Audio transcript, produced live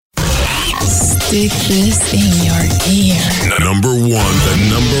Stick this in your ear. The number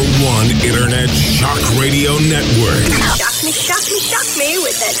one internet shock radio network. Shock me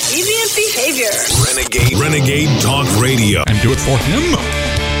with that deviant behavior. Renegade Talk Radio. And do it for him.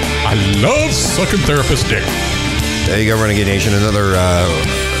 I love sucking therapist dick. There you go, Renegade Nation. Another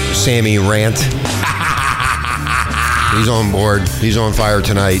Sammy rant. He's on board. He's on fire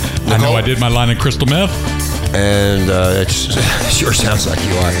tonight. Nicole? I know I did my line of crystal meth. And it sure sounds like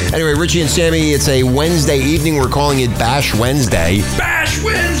you are. Anyway, Richie and Sammy, it's a Wednesday evening. We're calling it Bash Wednesday. Bash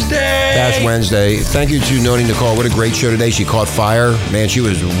Wednesday! Bash Wednesday. Thank you to Noni Nicole. What a great show today. She caught fire. Man, she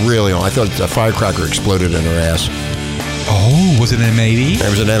was really on. I thought a firecracker exploded in her ass. Oh, was it an M80? There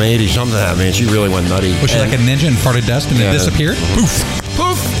was an M80, something like that, man. She really went nutty. Was she like a ninja and farted dust and it disappeared? Poof.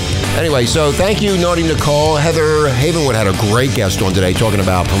 Poof. Anyway, so thank you, Naughty Nicole. Heather Havenwood had a great guest on today talking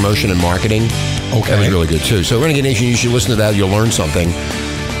about promotion and marketing. Okay. That was really good, too. So, Renegade Nation, you should listen to that. You'll learn something,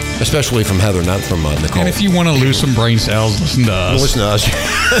 especially from Heather, not from Nicole. And if you want to lose some brain cells, listen to us. Listen to us.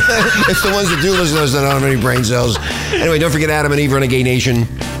 It's the ones that do listen to us that don't have any brain cells. Anyway, don't forget Adam and Eve, Renegade Nation.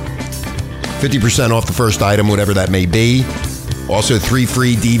 50% off the first item, whatever that may be. Also, 3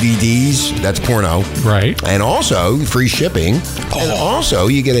 free DVDs. That's porno. Right. And also, free shipping. Oh. And also,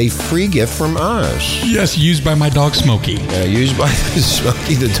 you get a free gift from us. Yes, used by my dog, Smokey. Used by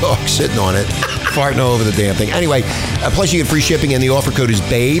Smokey, the dog, sitting on it, farting all over the damn thing. Anyway, plus you get free shipping, and the offer code is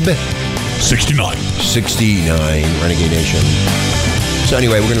BABE69. 69, Renegade Nation. So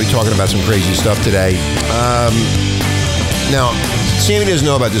anyway, we're going to be talking about some crazy stuff today. Now, Sammy doesn't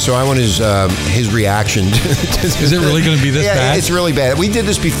know about this, so I want his reaction. Is it really going to be this bad? It's really bad. We did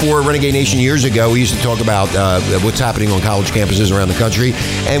this before, Renegade Nation, years ago. We used to talk about what's happening on college campuses around the country,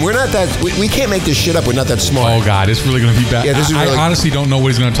 and we're not that. We can't make this shit up. We're not that smart. Oh God, it's really going to be bad. Yeah, this is really, I honestly don't know what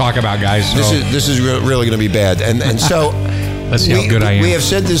he's going to talk about, guys. So. This is really going to be bad, and so. Let's see how good I am. We have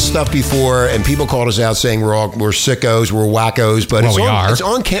said this stuff before, and people called us out saying we're sickos, we're wackos, but we are. It's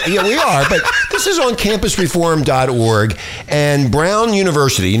on yeah, we are. But this is on campusreform.org, and Brown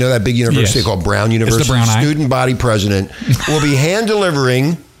University, you know that big university called Brown University, it's the Brown student body president, will be hand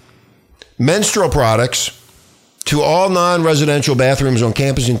delivering menstrual products to all non-residential bathrooms on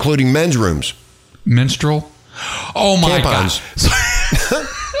campus, including men's rooms. Menstrual? Oh my Tampons. God.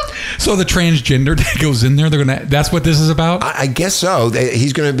 So the transgender that goes in there, that's what this is about? I guess so.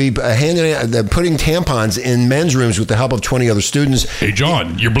 He's going to be putting tampons in men's rooms with the help of 20 other students. Hey,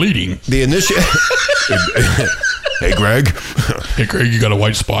 John, you're bleeding. The initiative. Hey, Greg. Hey, Greg, you got a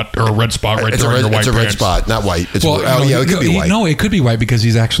white spot or a red spot right there on your white pants. It's a red spot, not white. It could be white. No, it could be white because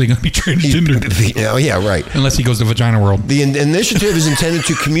he's actually going to be transgender. Oh, yeah, right. Unless he goes to Vagina World. The initiative is intended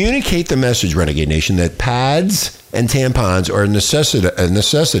to communicate the message, Renegade Nation, that pads and tampons are a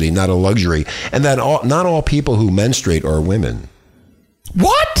necessity, not a luxury, and that not all people who menstruate are women.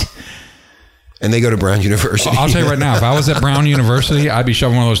 What? And they go to Brown University. I'll tell you right now, if I was at Brown University, I'd be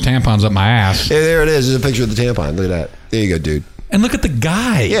shoving one of those tampons up my ass. Yeah, there it is. There's a picture of the tampon. Look at that. There you go, dude. And look at the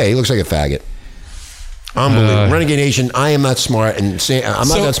guy. Yeah, he looks like a faggot. Unbelievable. Renegade Nation, I am not smart, and I'm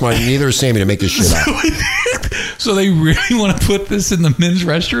not that smart, and neither is Sammy to make this shit up. So they really want to put this in the men's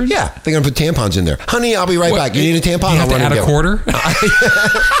restroom? Yeah, they're going to put tampons in there. Honey, I'll be right back. You need a tampon? You have to add a quarter?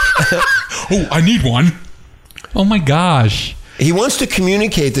 Oh, I need one. Oh my gosh. He wants to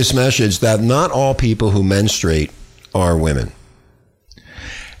communicate this message that not all people who menstruate are women.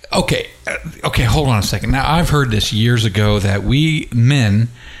 Okay, hold on a second. Now, I've heard this years ago that we men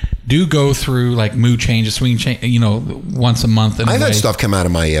do go through like mood changes, swing change, once a month. I've had stuff come out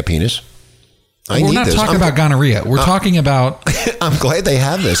of my penis. We're not talking about gonorrhea. We're talking about... I'm glad they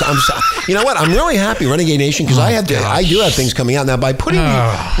have this. You know what? I'm really happy, Renegade Nation, because I do have things coming out. Now, by putting...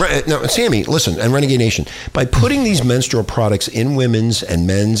 No, Sammy, listen, and Renegade Nation, by putting these menstrual products in women's and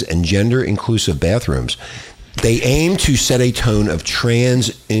men's and gender-inclusive bathrooms, they aim to set a tone of trans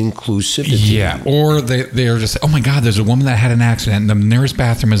inclusivity. Yeah, or they're just, oh my God, there's a woman that had an accident. The nearest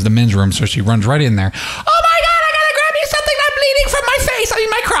bathroom is the men's room, so she runs right in there. Oh my God, I gotta grab you something. I'm bleeding from my face.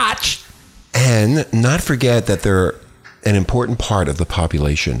 My crotch. And not forget that they're an important part of the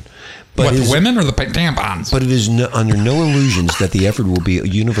population. But the women or the tampons? But it is under no illusions that the effort will be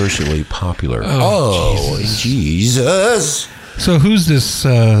universally popular. Oh, Jesus. So who's this?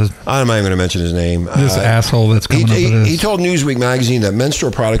 I'm not even going to mention his name. This asshole that's coming up with this. He told Newsweek magazine that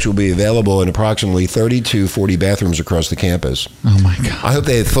menstrual products will be available in approximately 30 to 40 bathrooms across the campus. Oh my God. I hope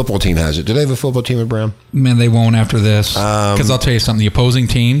the football team has it. Do they have a football team at Brown? Man, they won't after this. Because I'll tell you something. The opposing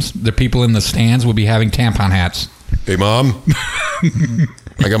teams, the people in the stands will be having tampon hats. Hey, Mom.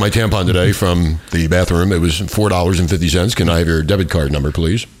 I got my tampon today from the bathroom. It was $4.50. Can I have your debit card number,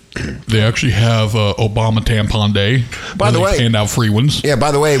 please? They actually have Obama Tampon Day. By the way, hand out free ones. Yeah,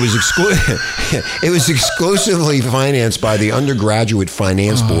 by the way, it was exclusively financed by the Undergraduate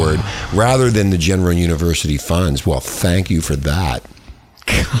Finance Board rather than the General University funds. Well, thank you for that.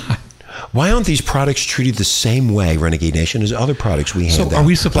 God. Why aren't these products treated the same way, Renegade Nation, as other products we hand out? So are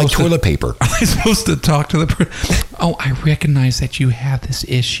we supposed like toilet paper? Are we supposed to talk to the... Oh, I recognize that you have this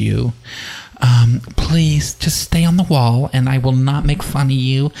issue. Please just stay on the wall and I will not make fun of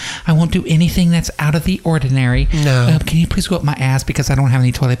you. I won't do anything that's out of the ordinary. No. Can you please go up my ass because I don't have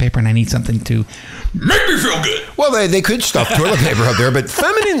any toilet paper and I need something to make me feel good? Well, they could stuff toilet paper up there, but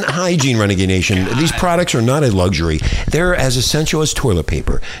feminine hygiene, Renegade Nation, these products are not a luxury. They're as essential as toilet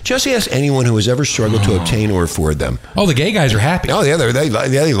paper. Just ask anyone who has ever struggled to obtain or afford them. Oh, the gay guys are happy. Oh, yeah,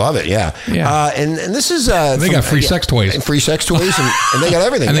 they love it, yeah. And this is... they got free sex toys. Free sex toys, and they got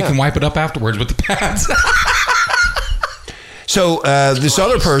everything. And they can wipe it up afterwards with the pads. So this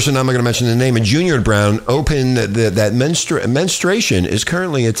other person, I'm not going to mention the name, and Junior Brown, opened that menstruation is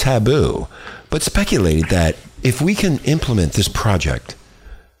currently a taboo, but speculated that if we can implement this project,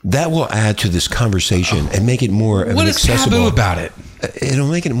 that will add to this conversation and make it more of an accessible... What is taboo about it? It'll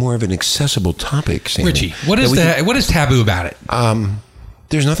make it more of an accessible topic, Sammy. Richie, what is taboo about it?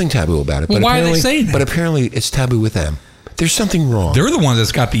 There's nothing taboo about it. Well, why are they saying that? But apparently it's taboo with them. There's something wrong. They're the ones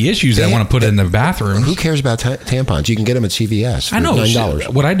that's got the issues that want to put it in the bathroom. Who cares about tampons? You can get them at CVS for I know.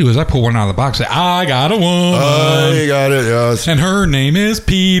 $9. What I do is I pull one out of the box and say, I got a woman. I got it, yes. And her name is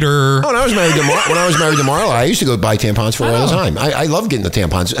Peter. Oh, when I was married to Marla, I used to go buy tampons for her all the time. I love getting the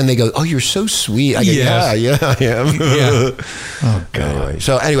tampons. And they go, oh, you're so sweet. I go, yeah, I am. Yeah. Oh,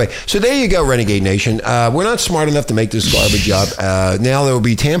 God. Anyway, so there you go, Renegade Nation. We're not smart enough to make this garbage up. Now there will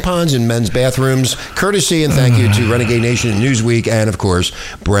be tampons in men's bathrooms, courtesy and thank you to Renegade Nation and Newsweek and, of course,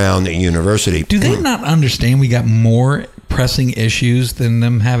 Brown University. Do they not understand we got more pressing issues than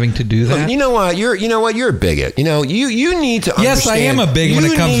them having to do that? Look, you know what? You're a bigot. You need to understand. Yes, I am a bigot when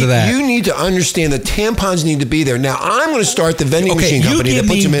it comes to that. You need to understand that tampons need to be there. Now, I'm going to start the vending machine company that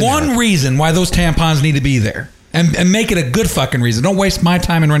puts them in there. You give me one reason why those tampons need to be there. And make it a good fucking reason. Don't waste my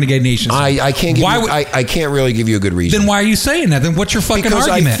time in Renegade Nation. I can't really give you a good reason. Then why are you saying that? Then what's your fucking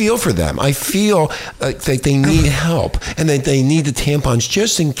argument? Because I feel for them. I feel like they need help and that they need the tampons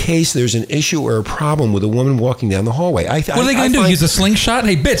just in case there's an issue or a problem with a woman walking down the hallway. What are they going to do? Use a slingshot?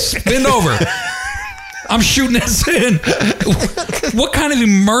 Hey, bitch, bend over. I'm shooting this in. What kind of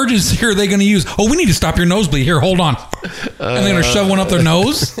emergency are they going to use? Oh, we need to stop your nosebleed. Here, hold on. And they're going to shove one up their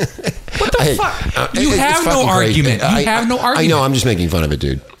nose? What the fuck? You have no argument. You have no argument. I know. I'm just making fun of it,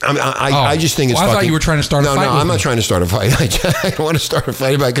 dude. I just think it's fucking... I thought you were trying to start a fight. No, I'm not trying to start a fight. I don't want to start a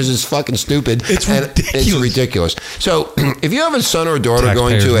fight about it because it's fucking stupid. It's ridiculous. So if you have a son or a daughter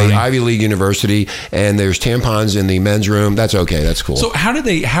going to an Ivy League university and there's tampons in the men's room, that's okay. That's cool. So how did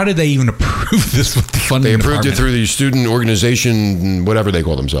they even approve this with the funding They approved department? It through the student organization, whatever they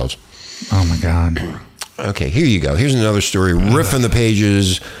call themselves. Oh, my God. Okay, here you go. Here's another story, riffing the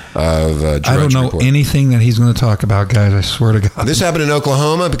pages of Drudge I don't know Report. anything that he's going to talk about, guys. I swear to God. This happened in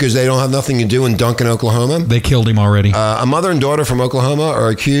Oklahoma because they don't have nothing to do in Duncan, Oklahoma. They killed him already. A mother and daughter from Oklahoma are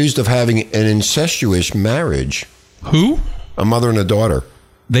accused of having an incestuous marriage. Who? A mother and a daughter.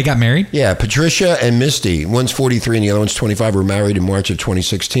 They got married? Yeah, Patricia and Misty. One's 43 and the other one's 25. Were married in March of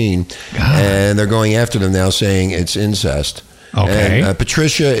 2016. God. And they're going after them now saying it's incest. Okay. And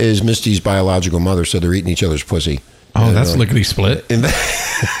Patricia is Misty's biological mother, so they're eating each other's pussy. Oh, that's lickety split. That's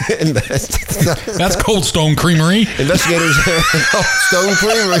Cold Stone Creamery. Investigators, Stone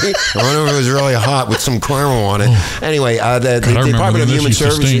Creamery. I wonder if it was really hot with some caramel on it. Anyway, the Department of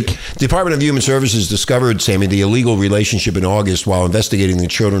Human Services discovered, Sammy, the illegal relationship in August while investigating the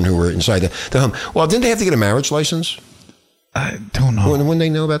children who were inside the home. Well, didn't they have to get a marriage license? I don't know. When they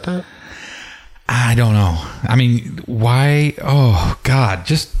know about that? I don't know. I mean, why? Oh, God.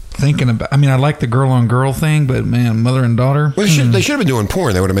 Just thinking about... I mean, I like the girl-on-girl thing, but, man, mother and daughter... Well, they should have been doing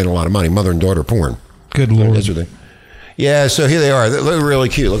porn. They would have made a lot of money. Mother and daughter porn. Good Lord. That's what they... Yeah, so here they are. They look really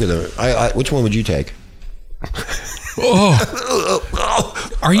cute. Look at them. Which one would you take? Oh.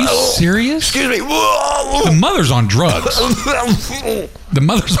 Are you serious? Excuse me. The mother's on drugs. The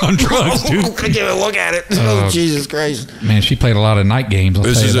mother's on drugs, dude. I can't even look at it. Oh, Jesus Christ. Man, she played a lot of night games.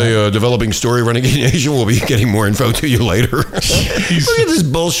 This is a developing story. Renegade Nation. We'll be getting more info to you later. Look at this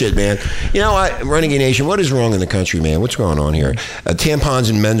bullshit, man. You know what? Renegade Nation, what is wrong in the country, man? What's going on here? Tampons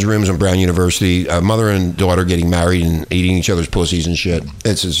in men's rooms on Brown University. Mother and daughter getting married and eating each other's pussies and shit.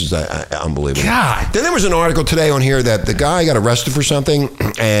 It's just unbelievable. God. Then there was an article today on here that the guy got arrested for something,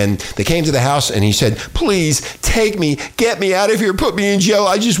 and they came to the house, and he said, please take me, get me out of here, put me in jail.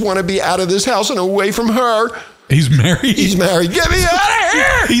 I just want to be out of this house and away from her. He's married? He's married. Get me out of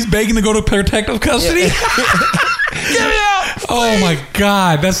here! He's begging to go to protective custody? Get me out! Oh my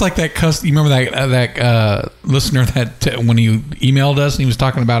God. That's like that you remember that listener that when he emailed us and he was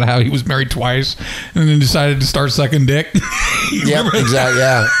talking about how he was married twice and then decided to start sucking dick? Yeah, exactly.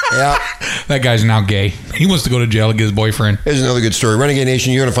 Yeah. That guy's now gay. He wants to go to jail and get his boyfriend. Here's another good story. Renegade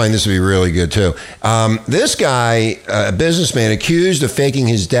Nation, you're going to find this to be really good too. This guy, a businessman accused of faking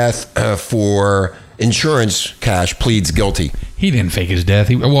his death for insurance cash, pleads guilty. He didn't fake his death.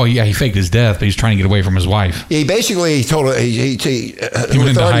 He faked his death, but he's trying to get away from his wife. Yeah, he basically told her. He went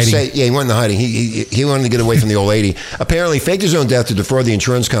into hiding. He went into hiding. He wanted to get away from the old lady. Apparently, faked his own death to defraud the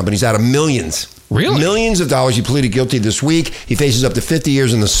insurance companies out of millions. Really? Millions of dollars. He pleaded guilty this week. He faces up to 50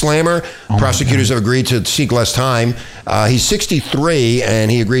 years in the slammer. Prosecutors have agreed to seek less time. He's 63, and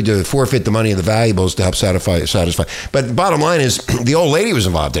he agreed to forfeit the money and the valuables to help satisfy. But the bottom line is, the old lady was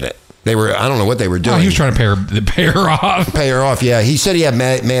involved in it. I don't know what they were doing. Oh, he was trying to pay her off. Pay her off, yeah. He said he had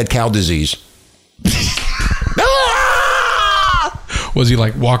mad cow disease. Was he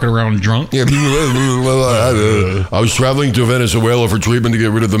like walking around drunk? Yeah. I was traveling to Venezuela for treatment to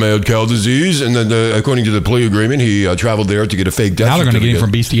get rid of the mad cow disease, and then according to the plea agreement, he traveled there to get a fake death Now they're going to get him from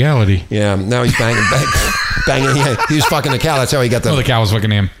bestiality. Yeah, now he's banging. Yeah, he was fucking the cow. That's how he got the... Oh, the cow was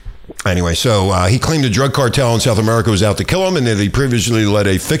fucking him. Anyway, so he claimed a drug cartel in South America was out to kill him, and that he previously led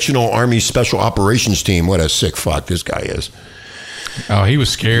a fictional Army Special Operations team. What a sick fuck this guy is. Oh, he was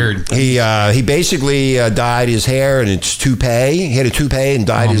scared. He basically dyed his hair and its toupee. He had a toupee and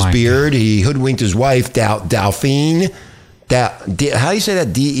dyed his beard. God. He hoodwinked his wife, Delphine. How do you say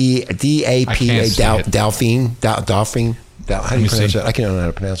that? D-A-P-A, Delphine? Delphine? How do you pronounce that? I can't know how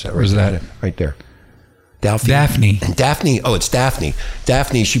to pronounce that. Where's that? Right there. Daphne. Oh, it's Daphne.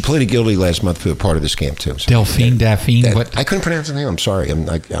 Daphne, she pleaded guilty last month for part of the scam, too. So Daphne. What? I couldn't pronounce the name. I'm sorry. I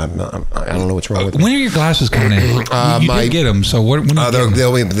don't know what's wrong with me. When are your glasses coming in? You did get them. So when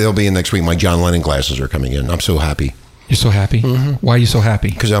they'll be in next week. My John Lennon glasses are coming in. I'm so happy. You're so happy? Mm-hmm. Why are you so happy?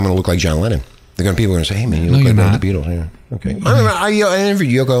 Because I'm going to look like John Lennon. People are going to say, hey, man, you look like one of the Beatles. Yeah. Okay. I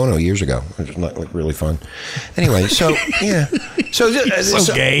interviewed Yoko Ono years ago. It was not like really fun. Anyway, so, yeah. So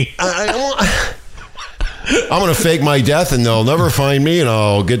gay. I'm going to fake my death, and they'll never find me, and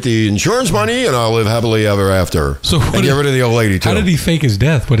I'll get the insurance money, and I'll live happily ever after. So and get rid of the old lady, too. How did he fake his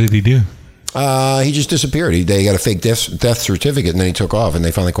death? What did he do? He just disappeared. They got a fake death certificate, and then he took off, and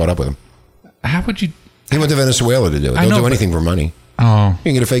they finally caught up with him. How would you... He went to Venezuela to do it. They'll do anything for money. Oh.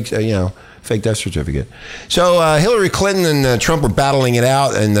 You can get a fake, fake death certificate. So Hillary Clinton and Trump are battling it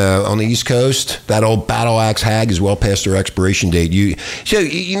out, and on the East Coast, that old battle axe hag is well past her expiration date.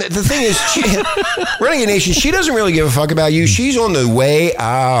 The thing is, Renegade Nation, she doesn't really give a fuck about you. She's on the way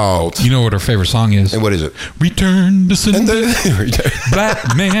out. You know what her favorite song is? And what is it? Return to sender.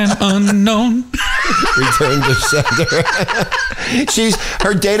 Black man unknown. Return to sender.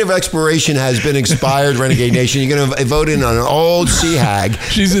 Her date of expiration has been expired, Renegade Nation. You're going to vote in on an old sea hag.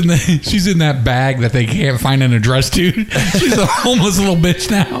 She's in that bag that they can't find an address to. She's a homeless little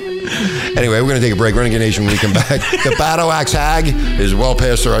bitch now. Anyway, we're going to take a break. Renegade Nation, when we come back. The battle axe hag is well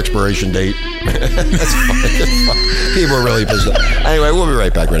past her expiration date. That's fine. People are really pissed off. Anyway, we'll be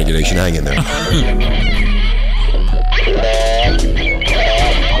right back, Renegade Nation. Hang in there.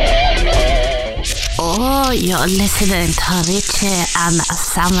 Oh, you're listening to Richie and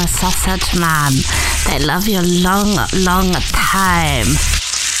Summer Sausage Man. They love you long, long time.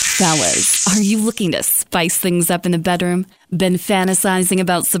 Fellas, are you looking to spice things up in the bedroom? Been fantasizing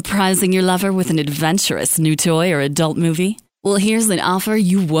about surprising your lover with an adventurous new toy or adult movie? Well, here's an offer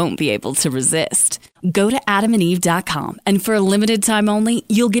you won't be able to resist. Go to adamandeve.com, and for a limited time only,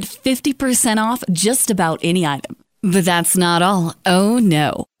 you'll get 50% off just about any item. But that's not all. Oh,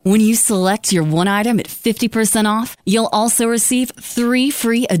 no. When you select your one item at 50% off, you'll also receive 3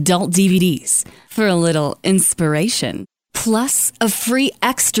 free adult DVDs for a little inspiration. Plus, a free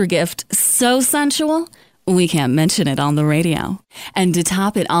extra gift so sensual, we can't mention it on the radio. And to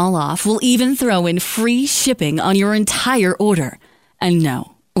top it all off, we'll even throw in free shipping on your entire order. And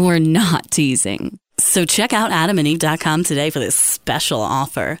no, we're not teasing. So check out adamandeve.com today for this special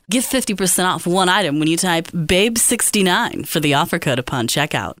offer. Get 50% off one item when you type BABE69 for the offer code upon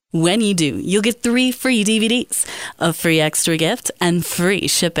checkout. When you do, you'll get 3 free DVDs, a free extra gift, and free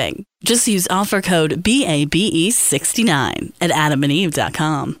shipping. Just use offer code BABE69 at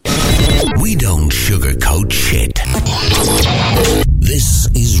adamandeve.com. We don't sugarcoat shit. This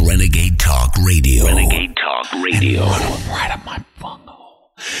is Renegade Talk Radio. Renegade Talk Radio. And one right up my bunghole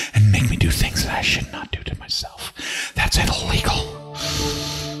and make me do things that I should not do to myself. That's illegal.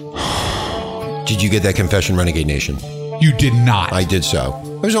 Did you get that confession, Renegade Nation? You did not. I did so.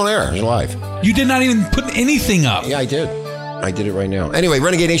 It was on air. It was live. You did not even put anything up. Yeah, I did. I did it right now. Anyway,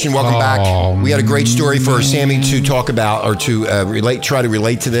 Renegade Nation, welcome back. We had a great story for Sammy to talk about or to try to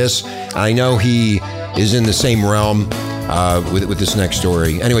relate to this. I know he is in the same realm with this next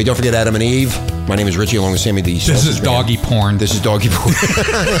story. Anyway, don't forget Adam and Eve. My name is Richie, along with Sammy. This is doggy porn. This is doggy porn.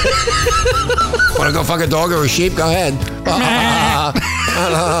 Want to go fuck a dog or a sheep? Go ahead.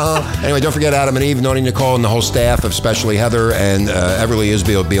 Anyway, don't forget Adam and Eve, Naughty Nicole, and the whole staff, especially Heather and Everly Isby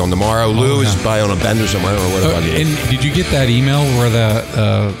will be on tomorrow. Lou is probably on a bend or something. I don't know what about you. And did you get that email where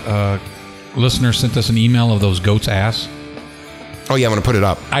the listener sent us an email of those goats' ass? Oh, yeah, I'm going to put it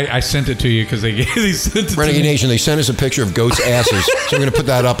up. I sent it to you because they sent it Renegade to me. Nation, they sent us a picture of goats' asses. So I'm going to put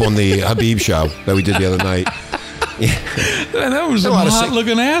that up on the Habib show that we did the other night. Yeah. That was some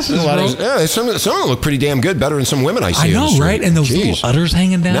hot-looking asses, bro. Some of them look pretty damn good, better than some women I see. I know, right? And those little udders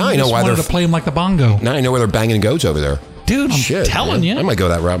hanging down. Now I know why they're to play them like the bongo. Now I know why they're banging goats over there. Dude, I'm telling you. I might go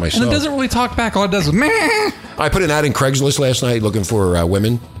that route myself. And it doesn't really talk back. All it does is meh. I put an ad in Craigslist last night looking for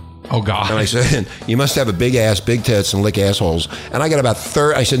women. Oh, God. And I said, you must have a big ass, big tits, and lick assholes. And I got about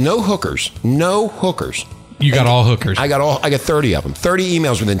 30. I said, no hookers. No hookers. You got all hookers. I got 30 of them. 30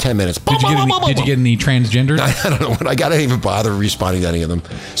 emails within 10 minutes. Did you get any transgenders? I don't know what. I didn't even bother responding to any of them.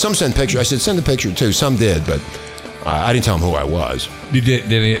 Some sent pictures. I said, send a picture too. Some did, but I didn't tell them who I was. Did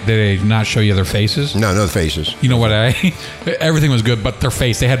they not show you their faces? No faces. You know what? Everything was good, but their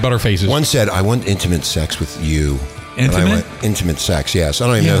face. They had butter faces. One said, I want intimate sex with you. Intimate? Intimate sex, yes. I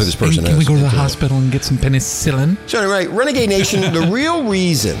don't even know who this person is. Can we go to the hospital and get some penicillin? So anyway, Renegade Nation, the real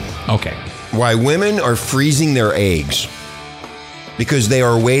reason why women are freezing their eggs, because they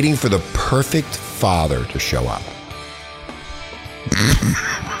are waiting for the perfect father to show up.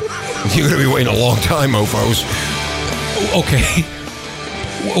 You're going to be waiting a long time, mofos. Okay.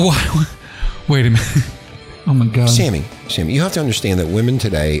 Wait a minute. Oh, my God. Sammy, you have to understand that women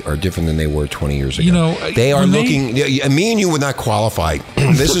today are different than they were 20 years ago. You know, they are looking... Me and you would not qualify.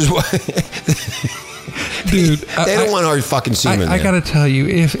 This is why... Dude, they don't want our fucking semen. I got to tell you,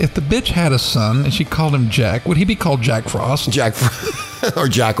 if the bitch had a son and she called him Jack, would he be called Jack Frost? Or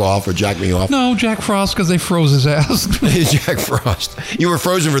Jack Off or Jack Me Off? No, Jack Frost, because they froze his ass. Jack Frost. You were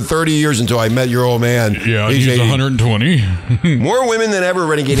frozen for 30 years until I met your old man. Yeah, he's 120. More women than ever,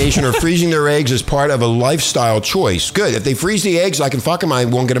 Renegade Nation, are freezing their eggs as part of a lifestyle choice. Good. If they freeze the eggs, I can fuck them. I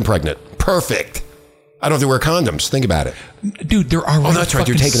won't get them pregnant. Perfect. I don't have to wear condoms. Think about it. Dude, they're already that's right.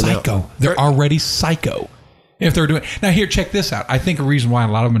 You're taking psycho. them out. They're already psycho. If they're doing now, here, check this out. I think a reason why a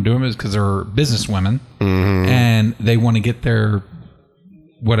lot of them are doing it is because they're business women and they want to get their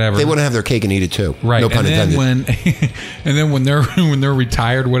whatever. They want to have their cake and eat it too. Right. No pun intended. And then when they're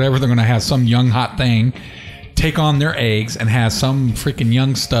retired, whatever, they're going to have some young hot thing take on their eggs and have some freaking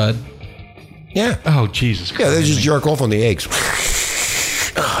young stud. Yeah. Oh, Jesus Christ. Yeah, they just jerk off on the eggs.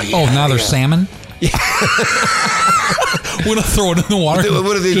 Now they're salmon. Yeah. We're gonna throw it in the water.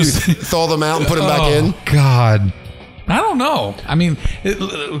 What do they do? Thaw them out and put them back in? God, I don't know. I mean,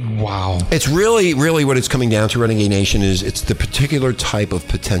 wow. It's really what it's coming down to, Renegade Nation, is it's the particular type of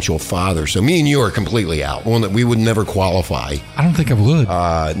potential father. So me and you are completely out. One that we would never qualify. I don't think I would.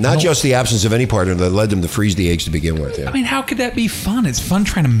 Not just the absence of any partner that led them to freeze the eggs to begin with. Yeah. I mean, how could that be fun? It's fun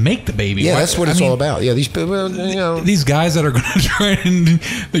trying to make the baby. Yeah, that's what it's all about. Yeah, these people, these guys that are going to try and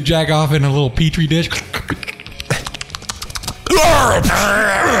they jack off in a little petri dish.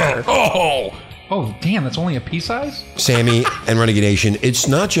 Oh, damn, that's only a pea size? Sammy and Renegade Nation, it's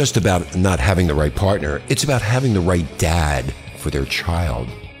not just about not having the right partner. It's about having the right dad for their child.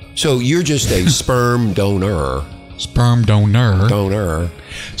 So you're just a sperm donor. Sperm donor. Donor.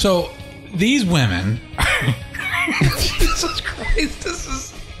 So these women... Jesus Christ, this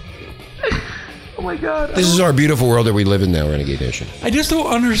is... Oh my God. This is our beautiful world that we live in now, Renegade Nation. I just don't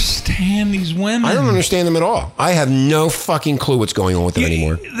understand these women. I don't understand them at all. I have no fucking clue what's going on with them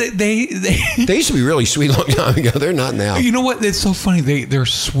anymore. They used to be really sweet a long time ago. They're not now. You know what? It's so funny. They're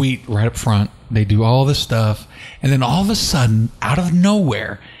sweet right up front. They do all this stuff. And then all of a sudden, out of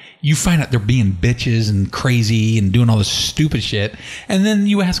nowhere, you find out they're being bitches and crazy and doing all this stupid shit. And then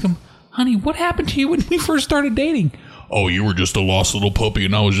you ask them, honey, what happened to you when we first started dating? Oh, you were just a lost little puppy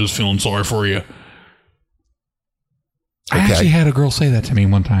and I was just feeling sorry for you. I actually had a girl say that to me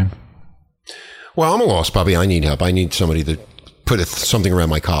one time. Well, I'm a lost puppy. I need help. I need somebody to put something around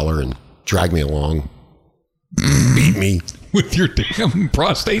my collar and drag me along. Beat me. With your damn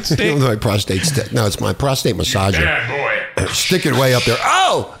prostate stick? My prostate stick. No, it's my prostate massager. Yeah, boy. Stick it way up there.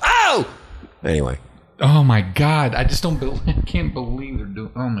 Oh! Anyway. Oh, my God. I just I can't believe they're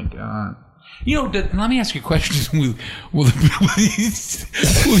doing... Oh, my God. You know, let me ask you a question. Will freeze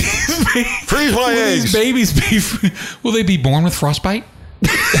my eggs. These babies will they be born with frostbite?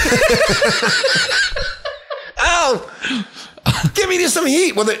 Oh, give me some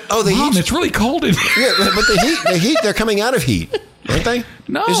heat. Well, the Mom, heat. it's really cold in here. Yeah, but the heat, they're coming out of heat, aren't they?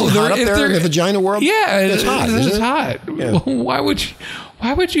 No, Isn't it hot up if there in the vagina world? Yeah, it's hot. It's isn't it? hot. Yeah. Why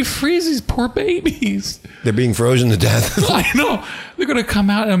would you freeze these poor babies? They're being frozen to death. I know they're going to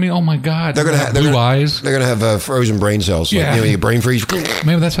come out. I mean, oh my God, They're going to have blue eyes. They're going to have frozen brain cells. Yeah. Like, your brain freeze.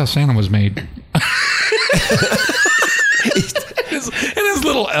 Maybe that's how Santa was made. And his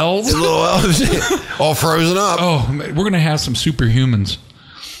little elves. All frozen up. Oh, we're going to have some superhumans.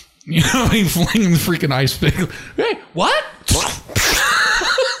 You know, he flinging the freaking ice pick. Hey, what?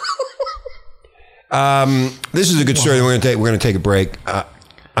 This is a good story. We're going to take a break. I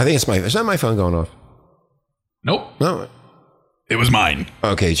think is that my phone going off? Nope. No. It was mine.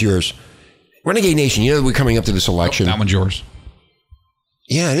 Okay, it's yours. Renegade Nation, you know we're coming up to this election. That one's yours.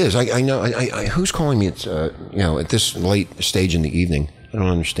 Yeah, it is. I know. Who's calling me? It's at this late stage in the evening. I don't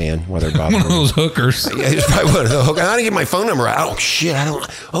understand why they're bothering One of those hookers. Yeah, it's probably one of the hookers. I didn't get my phone number out. Oh shit!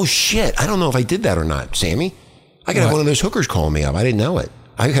 I don't know if I did that or not, Sammy. I could have one of those hookers calling me up. I didn't know it.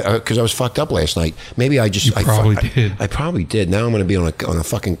 Because I was fucked up last night. Maybe I just... You probably did. I probably did. Now I'm going to be on a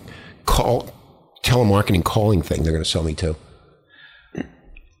fucking telemarketing calling thing they're going to sell me to.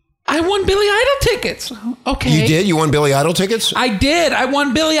 I won Billy Idol tickets. Okay. You did? You won Billy Idol tickets? I did. I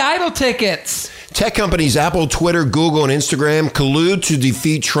won Billy Idol tickets. Tech companies Apple, Twitter, Google, and Instagram collude to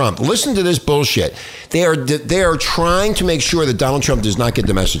defeat Trump. Listen to this bullshit. They are trying to make sure that Donald Trump does not get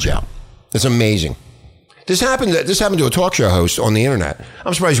the message out. It's amazing. This happened to a talk show host on the internet.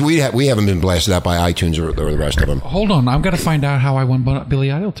 I'm surprised we haven't been blasted out by iTunes or the rest of them. Hold on. I've got to find out how I won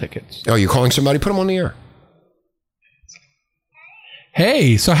Billy Idol tickets. Oh, you're calling somebody? Put them on the air.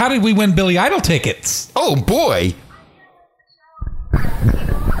 Hey, so how did we win Billy Idol tickets? Oh, boy.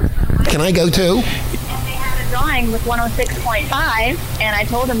 Can I go too? And they had a drawing with 106.5, and I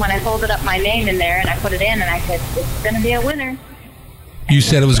told him when I folded up my name in there and I put it in, and I said, it's going to be a winner. You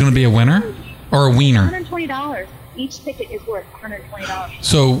said it was going to be a winner? Or a wiener? $120. Each ticket is worth $120.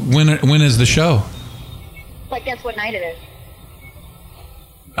 So when is the show? But guess what night it is?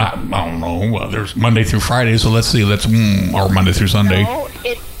 I don't know. Well, there's Monday through Friday, so let's see. Or Monday through Sunday. No,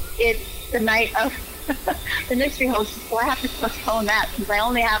 it's the night of the mystery host. Well, I have to postpone that since I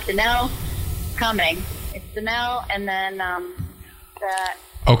only have to know coming. It's the now and then the...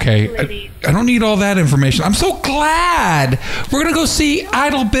 Okay, I don't need all that information. I'm so glad we're gonna go see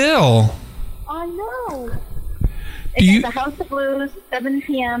Idol Bill. I know. It's at the House of Blues, 7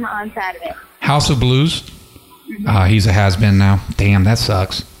 p.m. on Saturday. House of Blues? He's a has-been now. Damn, that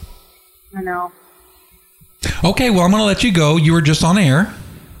sucks. I know. Okay, well, I'm gonna let you go. You were just on air.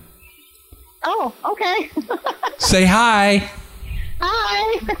 Oh, okay. Say hi.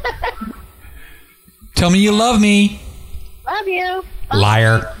 Hi. Tell me you love me. Love you.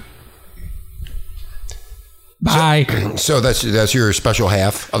 Liar. Bye. So that's your special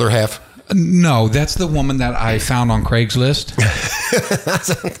half, other half? No, that's the woman that I found on Craigslist.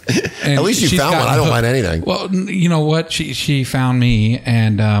 At least you found one. I don't mind anything. Well, you know what? She found me,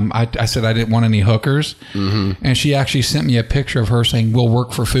 and I said I didn't want any hookers. Mm-hmm. And she actually sent me a picture of her saying, "We'll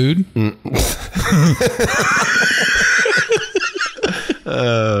work for food."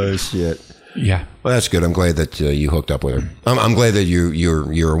 Oh, shit. Yeah. Well, that's good. I'm glad that you hooked up with her. I'm glad that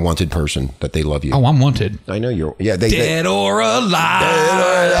you're a wanted person, that they love you. Oh, I'm wanted. I know you're. Yeah, dead or alive. Dead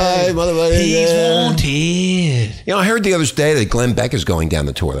or alive, motherfucker. He's wanted. You know, I heard the other day that Glenn Beck is going down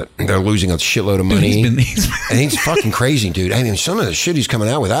the tour. That they're losing a shitload of money. Dude, and he's fucking crazy, dude. I mean, some of the shit he's coming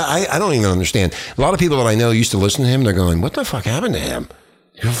out with, I don't even understand. A lot of people that I know used to listen to him. They're going, "What the fuck happened to him?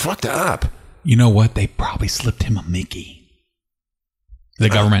 You're fucked up." You know what? They probably slipped him a Mickey. The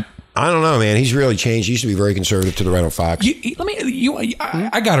government. I don't know, man. He's really changed. He used to be very conservative to the Red Fox.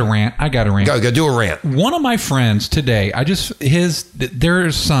 I got a rant. Go do a rant. One of my friends today,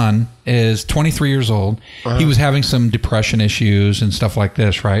 their son is 23 years old. Uh-huh. He was having some depression issues and stuff like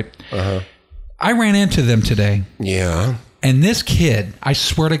this, right? Uh-huh. I ran into them today. Yeah. And this kid, I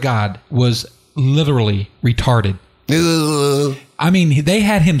swear to God, was literally retarded. I mean, they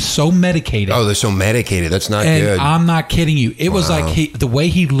had him so medicated. Oh, they're so medicated. That's not good. I'm not kidding you. It was like the way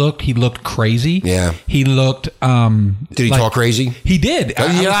he looked crazy. Yeah. He looked... did he talk crazy? He did.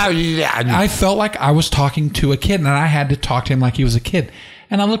 I felt like I was talking to a kid, and I had to talk to him like he was a kid.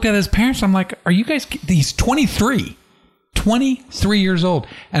 And I looked at his parents, I'm like, are you guys... He's 23. 23 years old.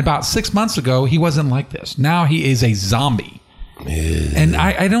 And about 6 months ago, he wasn't like this. Now he is a zombie. And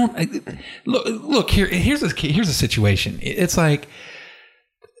I don't look here. Here's the situation. It's like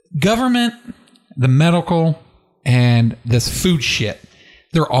government, the medical, and this food shit.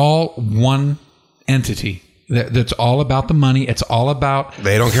 They're all one entity. That's all about the money. It's all about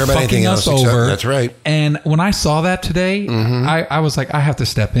They don't care about anything else. That's right. And when I saw that today, I was like, I have to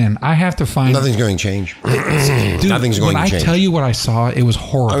step in. I have to find. Nothing's going to change. Dude, Nothing's going to change. When I tell you what I saw, it was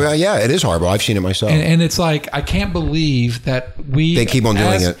horrible. Oh, yeah, it is horrible. I've seen it myself. And it's like, I can't believe that they keep on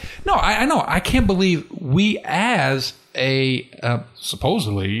doing it. No, I know. I can't believe we as a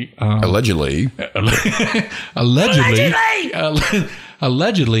supposedly allegedly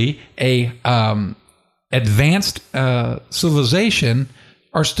a advanced civilization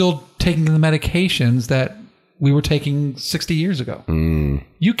are still taking the medications that we were taking 60 years ago.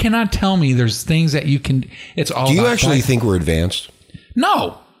 You cannot tell me there's things that you can. It's all. Do you actually think we're advanced?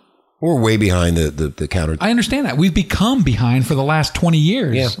 No. We're way behind the counter. I understand that. We've become behind for the last 20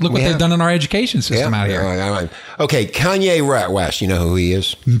 years. Yeah, Look what they've done in our education system out here. Okay, Kanye West, you know who he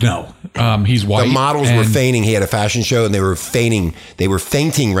is? No. He's white. The models were feigning. He had a fashion show, and they were fainting,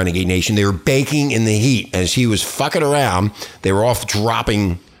 Renegade Nation. They were baking in the heat. As he was fucking around, they were off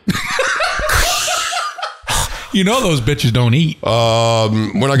dropping. You know those bitches don't eat. We're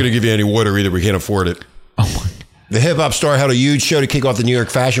not going to give you any water either. We can't afford it. Oh, my. The hip-hop star held a huge show to kick off the New York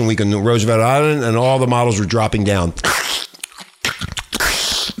Fashion Week on Roosevelt Island, and all the models were dropping down.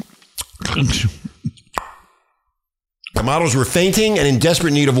 The models were fainting and in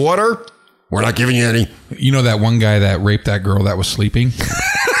desperate need of water. We're not giving you any. You know that one guy that raped that girl that was sleeping?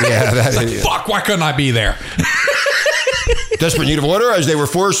 Yeah. Fuck, why couldn't I be there? Desperate need of water as they were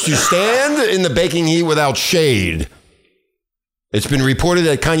forced to stand in the baking heat without shade. It's been reported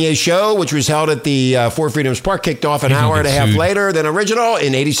that Kanye's show, which was held at the Four Freedoms Park, kicked off an hour and a half later than original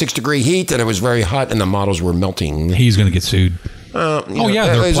in 86-degree heat, and it was very hot, and the models were melting. He's going to get sued. Their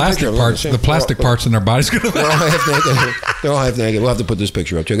plastic parts. The plastic parts in their body's going to. They're all half naked. We'll have to put this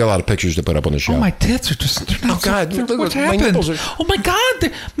picture up too. I got a lot of pictures to put up on the show. Oh, my tits are just. Oh God! Look what happened? My nipples are. Oh my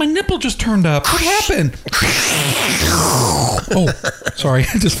God! My nipple just turned up. What happened? Oh, sorry.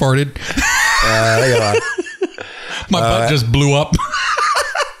 I just farted. My butt just blew up.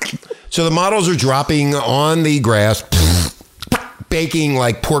 So the models are dropping on the grass, baking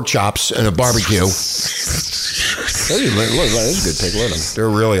like pork chops in a barbecue. Look, this is a good pic. Look at them. They're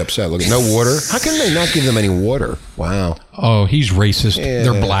really upset. Look, no water. How can they not give them any water? Wow. Oh, he's racist. Yeah,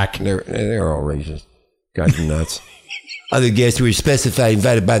 they're black. They're all racist. Guys are nuts. Other guests were specified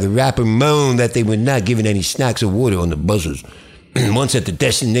invited by the rapper moaned that they were not given any snacks or water on the buses. Once at the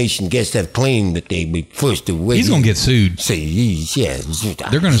destination, guests have claimed that they be forced to wait. He's going to get sued.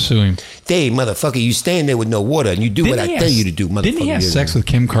 They're going to sue him. Hey, motherfucker, you stand there with no water and you do what I tell you to do, motherfucker. Didn't he have sex with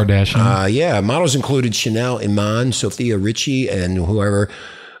Kim Kardashian? Yeah. Models included Chanel Iman, Sophia Richie, and whoever.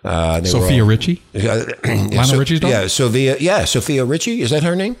 Sophia Richie? Lionel Richie's daughter? Yeah, Sophia Richie. Is that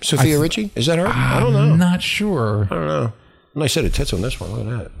her name? Sophia Richie? Is that her? I don't know. I'm not sure. I don't know. Nice set of tits on this one. Look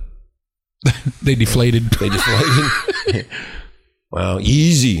at that. They deflated. Wow,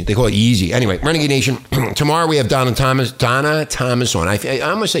 easy. They call it easy. Anyway, Renegade Nation. Tomorrow we have Donna Thomas on. I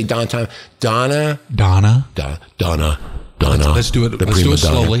almost say Donna. Donna. Let's do it. Let's do it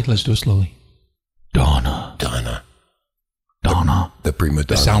slowly. Donna. The prima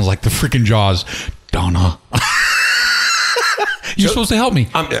donna. It sounds like the freaking Jaws. Donna. You're supposed to help me.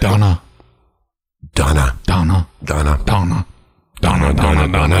 Donna.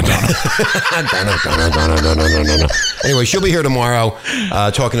 Anyway, she'll be here tomorrow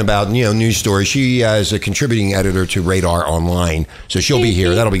talking about news stories. She is a contributing editor to Radar Online, so she'll be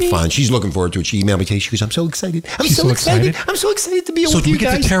here. That'll be fun. She's looking forward to it. She emailed me today. She goes, "I'm so excited. I'm so excited to be with you guys." So do we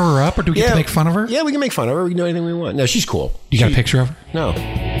get to tear her up, or do we get to make fun of her? Yeah, we can make fun of her. We can do anything we want. No, she's cool. You got a picture of her? No,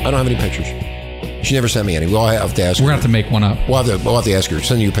 I don't have any pictures. She never sent me any. We'll have to ask her. We're going to have to make one up. We'll have to ask her.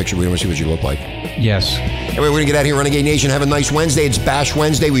 Send you a picture. We want to see what you look like. Yes. Anyway, we're going to get out of here. Renegade Nation, have a nice Wednesday. It's Bash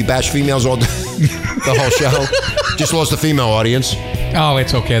Wednesday. We bash females all day. The whole show. Just lost the female audience. Oh,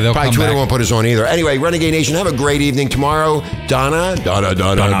 it's okay. They'll probably come Twitter back. won't put us on either. Anyway, Renegade Nation, have a great evening. Tomorrow, Donna. Thomas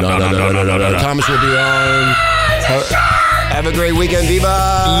will be on. Have a great weekend. Viva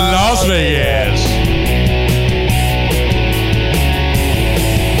Las Vegas.